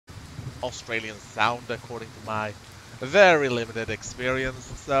Australian sound according to my very limited experience.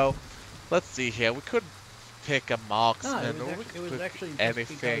 So let's see here. We could pick a marksman or we could pick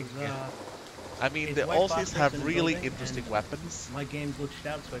anything. I mean, the Aussies have really interesting weapons. My game glitched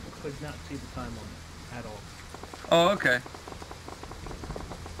out, so I could not see the time on it at all. Oh, okay.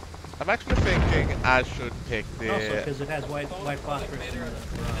 I'm actually thinking I should pick the... Also, because it has white phosphorus in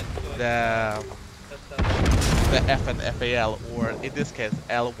the FNFAL, or in this case,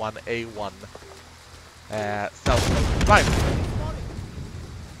 L1A1 self-loading rifle.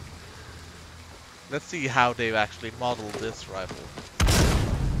 Let's see how they've actually modeled this rifle.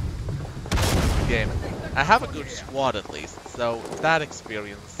 Game. I have a good squad at least, so that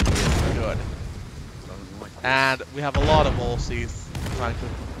experience is good. And we have a lot of Aussies trying to...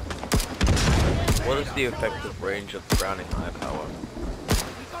 What is the effective range of the Browning high power?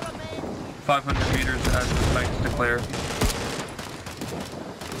 500 meters as the sites declare.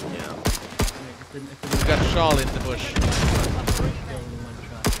 Yeah. We got Shawl in the bush.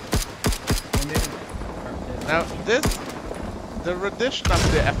 Now the rendition of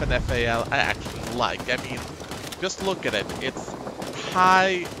the FNFAL I actually like. I mean, just look at it. It's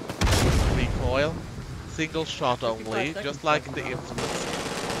high recoil, single shot only, just like the infamous,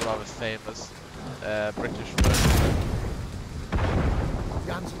 rather famous British version.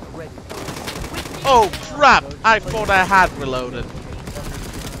 Oh crap! I thought I had reloaded.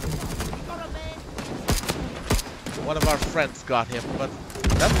 One of our friends got him, but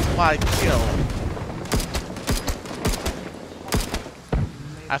that was my kill.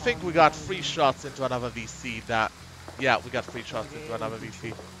 I think we got 3 shots into another VC that... Yeah, we got 3 shots into another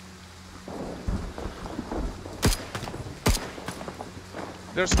VC.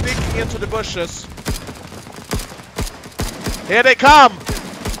 They're sneaking into the bushes. Here they come!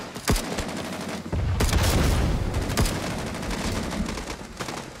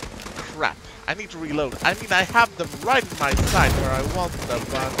 Crap. I need to reload. I mean, I have them right in my sight where I want them,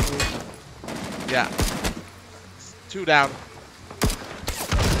 but... Yeah. 2 down.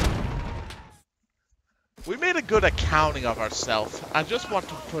 We made a good accounting of ourselves. I just want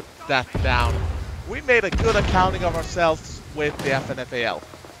to put that down. We made a good accounting of ourselves with the FNFAL.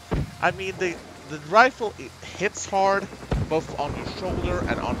 I mean, the rifle, it hits hard, both on your shoulder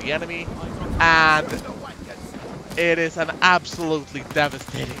and on the enemy, and it is an absolutely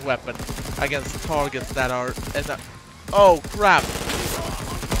devastating weapon against targets that are... Oh, crap!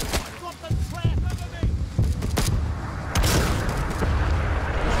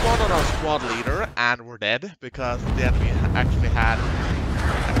 On our squad leader, and we're dead because the enemy actually had a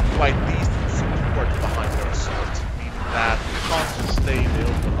quite decent support behind their assault, meaning that we can't just stay in the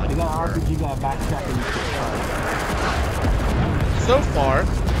open like we were. So far,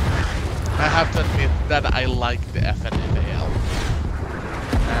 I have to admit that I like the FNFAL,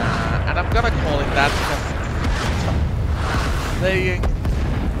 and I'm gonna call it that because saying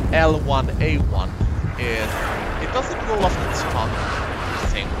L1A1 is it doesn't roll off the tongue.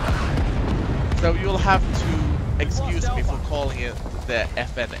 So you'll have to excuse me for calling it the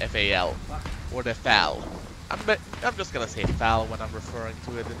FNFAL or the FAL. I'm just gonna say FAL when I'm referring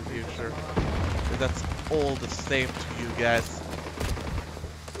to it in the future. Because that's all the same to you guys.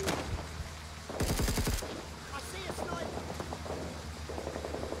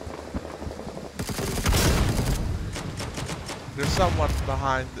 There's someone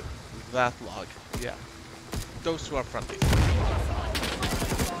behind that log. Yeah. Those two are friendly.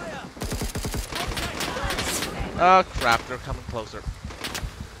 Oh crap, they're coming closer.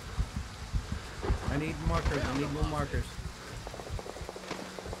 I need markers, I need more markers.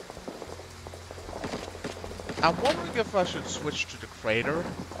 I'm wondering if I should switch to the crater,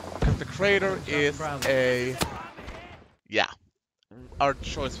 because the crater is a... Yeah, our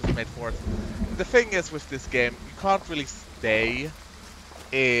choice was made for it. The thing is with this game, you can't really stay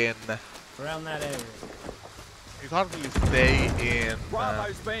in... Around that area. You can't really stay in...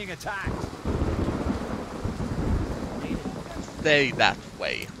 Bravo's being attacked! Stay that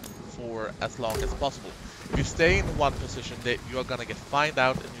way for as long as possible. If you stay in one position, you are gonna get found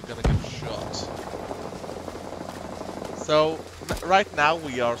out and you're gonna get shot. So right now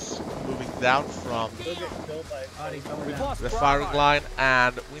we are moving down from the firing line,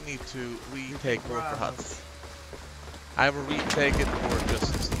 and we need to retake worker huts. Either retake it or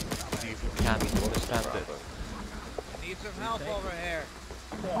just see if we can understand it. Need some help over here.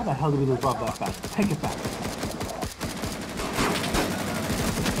 How the hell do we lose off that fast? Take it back.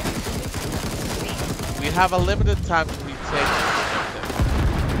 We have a limited time to retake the objective.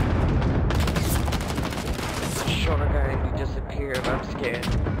 Shorter guy, you disappeared. I'm scared.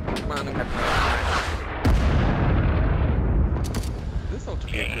 Come on, I got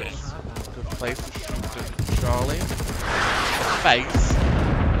Dangerous. Good place to shoot the Charlie. The face.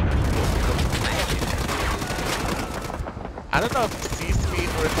 I don't know if he sees me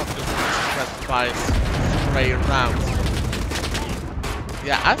or if I'm just suppressed by spray rounds.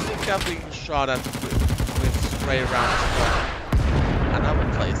 Yeah, I think I'm being shot at with stray rounds from another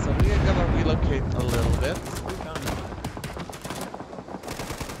place, so we are gonna relocate a little bit.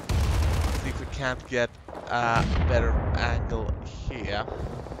 See if we can't get a better angle here.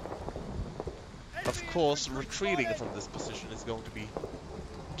 Of course, retreating from this position is going to be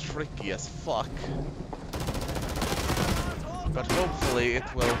tricky as fuck. But hopefully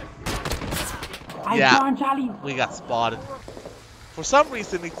it will... Yeah, we got spotted. For some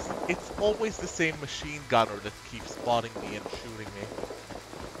reason, it's always the same machine gunner that keeps spotting me and shooting me.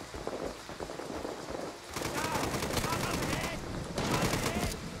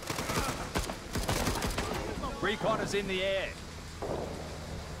 Recon is in the air.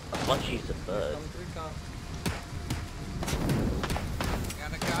 Munchie's the bird.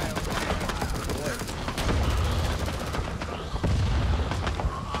 Got a guy over there.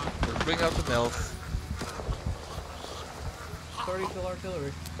 Let's bring out the mills. Sorry, kill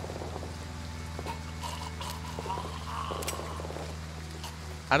artillery.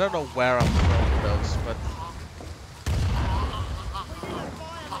 I don't know where I'm throwing those, but...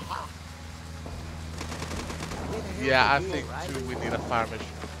 Yeah, I think too we need a fire mission.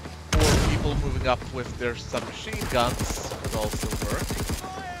 Or people moving up with their submachine guns would also work.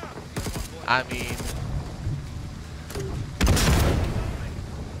 I mean...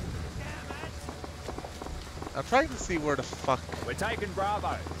 I'm trying to see where the fuck... We're taking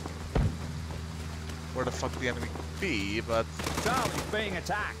Bravo. Where the fuck the enemy could be, but... Charlie's being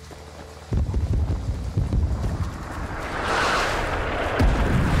attacked.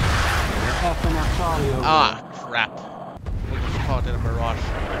 Ah, crap. We're just caught in a mirage.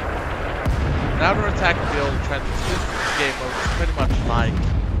 Now we're attacking the old trend. This game mode is pretty much like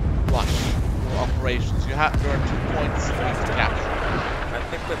Rush or Operations. There are 2 points for each to capture. I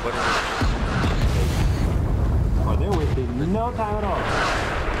think that what Oh, they're wasting no time at all.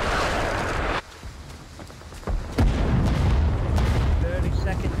 30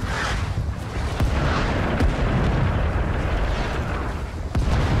 seconds.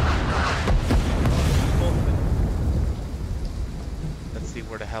 Let's see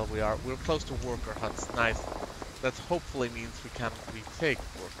where the hell we are. We're close to worker huts. Nice. That hopefully means we can retake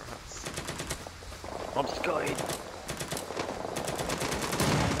worker huts. I'm scared.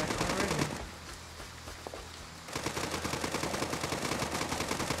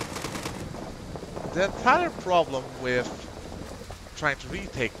 The entire problem with trying to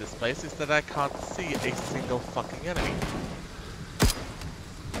retake this place is that I can't see a single fucking enemy.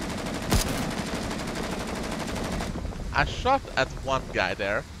 I shot at one guy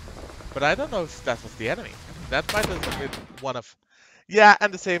there, but I don't know if that was the enemy. That might have been one of... Yeah,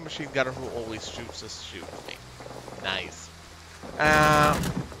 and the same machine gunner who always shoots us shoots me. Nice.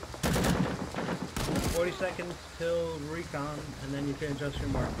 40 seconds till recon, and then you can adjust your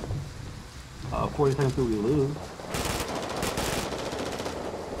mark. 40 seconds till we lose.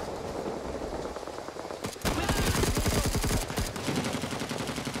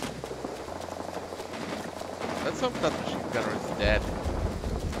 Let's hope that machine gunner is dead.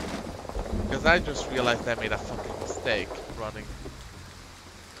 Because I just realized I made a fucking mistake running.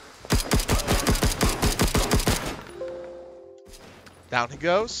 Down he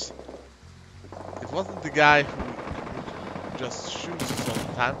goes. It wasn't the guy who just shoots us all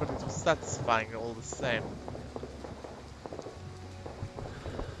the time, but it was satisfying all the same.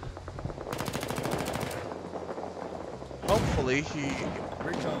 Hopefully he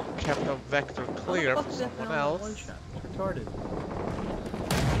kept a vector clear for someone else. Retarded.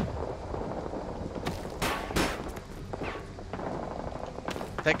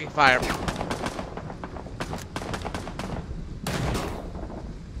 Taking fire.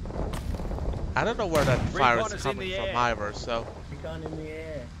 I don't know where that fire is coming from either, so... Recon in the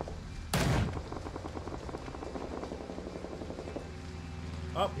air.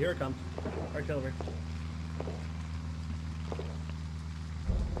 Oh, here it comes. Artillery.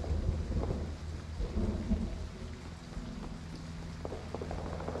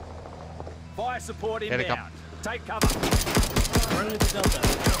 Fire support Here they come. inbound. Take cover. Run into Delta.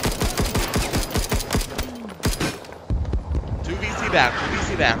 2 VC down, 2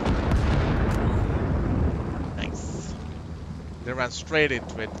 VC down. Nice. They ran straight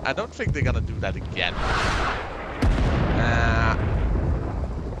into it. I don't think they're gonna do that again.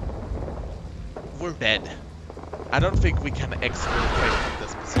 We're dead. I don't think we can exfiltrate from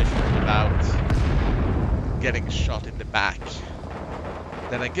this position without getting shot in the back.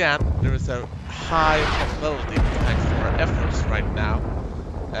 Then again, there is a high probability, thanks to our efforts right now,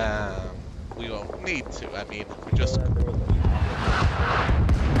 we won't need to. I mean, we just...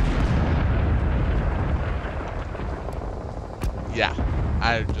 Yeah,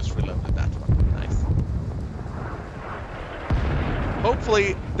 I just reloaded that one. Nice.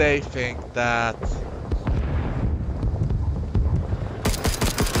 Hopefully they think that...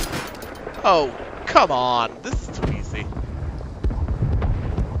 Oh, come on! This is too easy.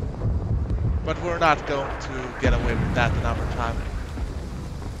 But we're not going to get away with that another time.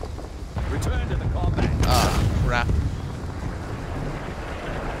 Return to the combat. Ah, crap.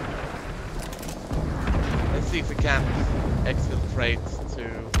 Let's see if we can exfiltrate to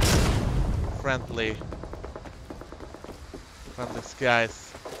friendly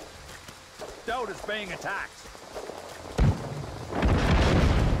skies. Delta's being attacked.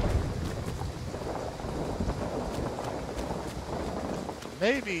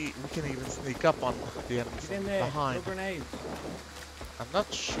 Maybe we can even sneak up on the enemy Get in from there. behind. No grenades. I'm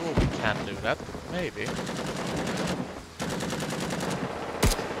not sure we can do that, but maybe.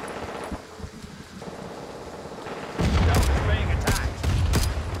 Delta's being attacked.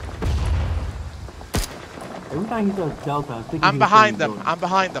 Every time he says Delta, I'm thinking I'm he's behind saying them. Delta. I'm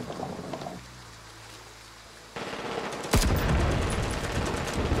behind them.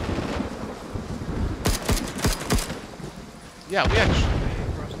 Yeah, we actually...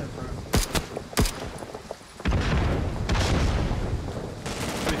 Cross that front.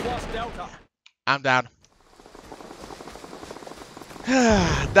 We've lost Delta. I'm down.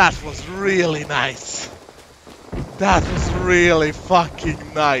 That was really nice. That was really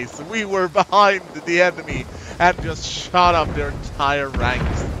fucking nice. We were behind the enemy and just shot up their entire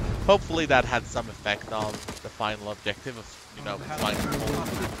ranks. Hopefully that had some effect on the final objective of, you know, finding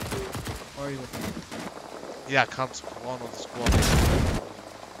Or are you with me? Yeah, comes one of the squad.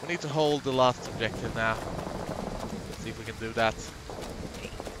 We need to hold the last objective now. See if we can do that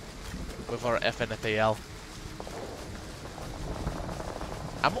with our FNFAL.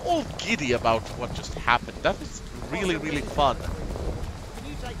 I'm all giddy about what just happened. That was really, really fun. Can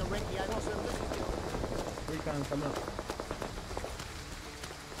you take a recce over some Recon, come up.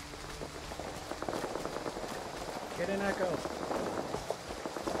 Get in Echo.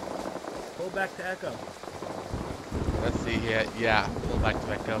 Pull back to Echo. Let's see here. Yeah, pull back to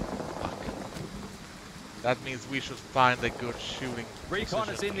Echo. Fuck. That means we should find a good shooting Recon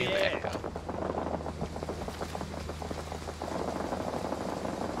is position in the air. Echo.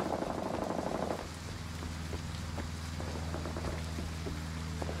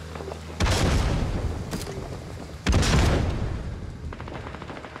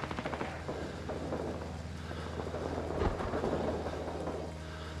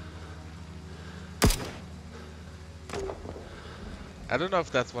 I don't know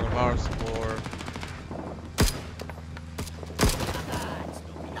if that's one of ours or...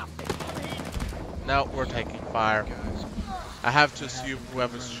 No, we're taking fire. I have to assume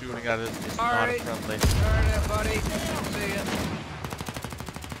whoever's shooting at it is not a friendly. Alright there, buddy. See ya.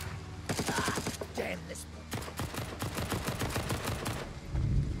 Damn this.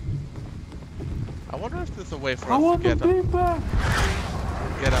 I wonder if there's a way for I us want to the get up beat back.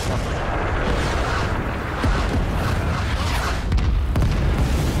 on this.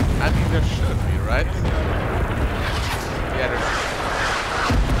 I mean, there should be, right? Yeah, there's...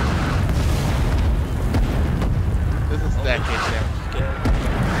 This is decades there. Yeah,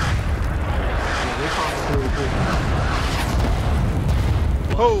 they call it really good.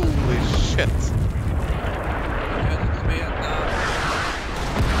 Holy shit! Couldn't be enough.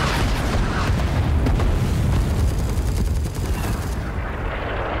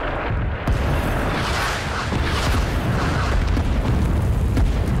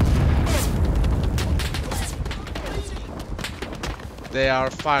 They are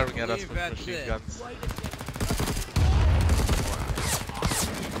firing at us Leave with that machine shit. guns.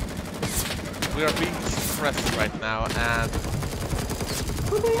 We are being suppressed right now, and...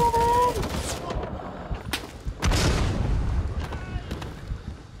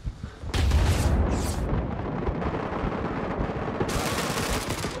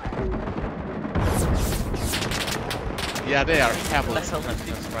 Yeah, they are heavily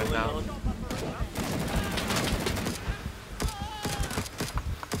suppressing us right now.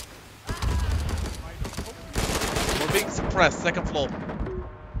 We're being suppressed, second floor.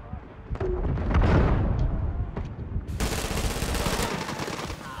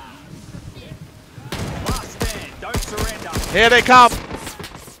 Last stand. Don't surrender. Here they come!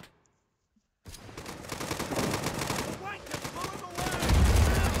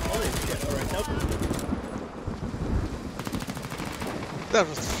 Holy shit, alright, nope. that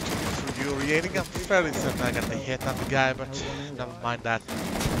was infuriating. I'm fairly certain I got the hit on the guy, but never mind that.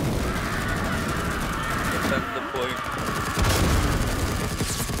 Defend the point.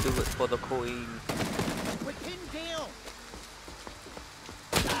 Do it for the queen. We're pinned down.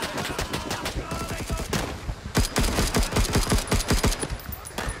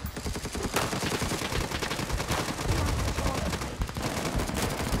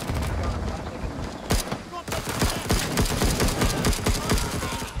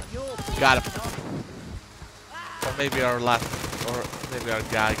 Got him. Or maybe our last, or maybe our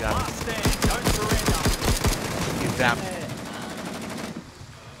guy got him. Last stand. Don't surrender. He's down.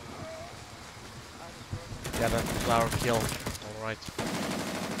 Yeah, that was our kill. Alright.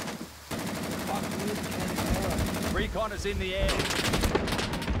 Recon is in the air.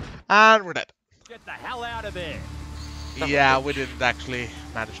 And we're dead. Get the hell out of there. Yeah, we didn't actually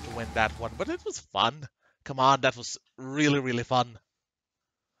manage to win that one, but it was fun. Come on, that was really, really fun.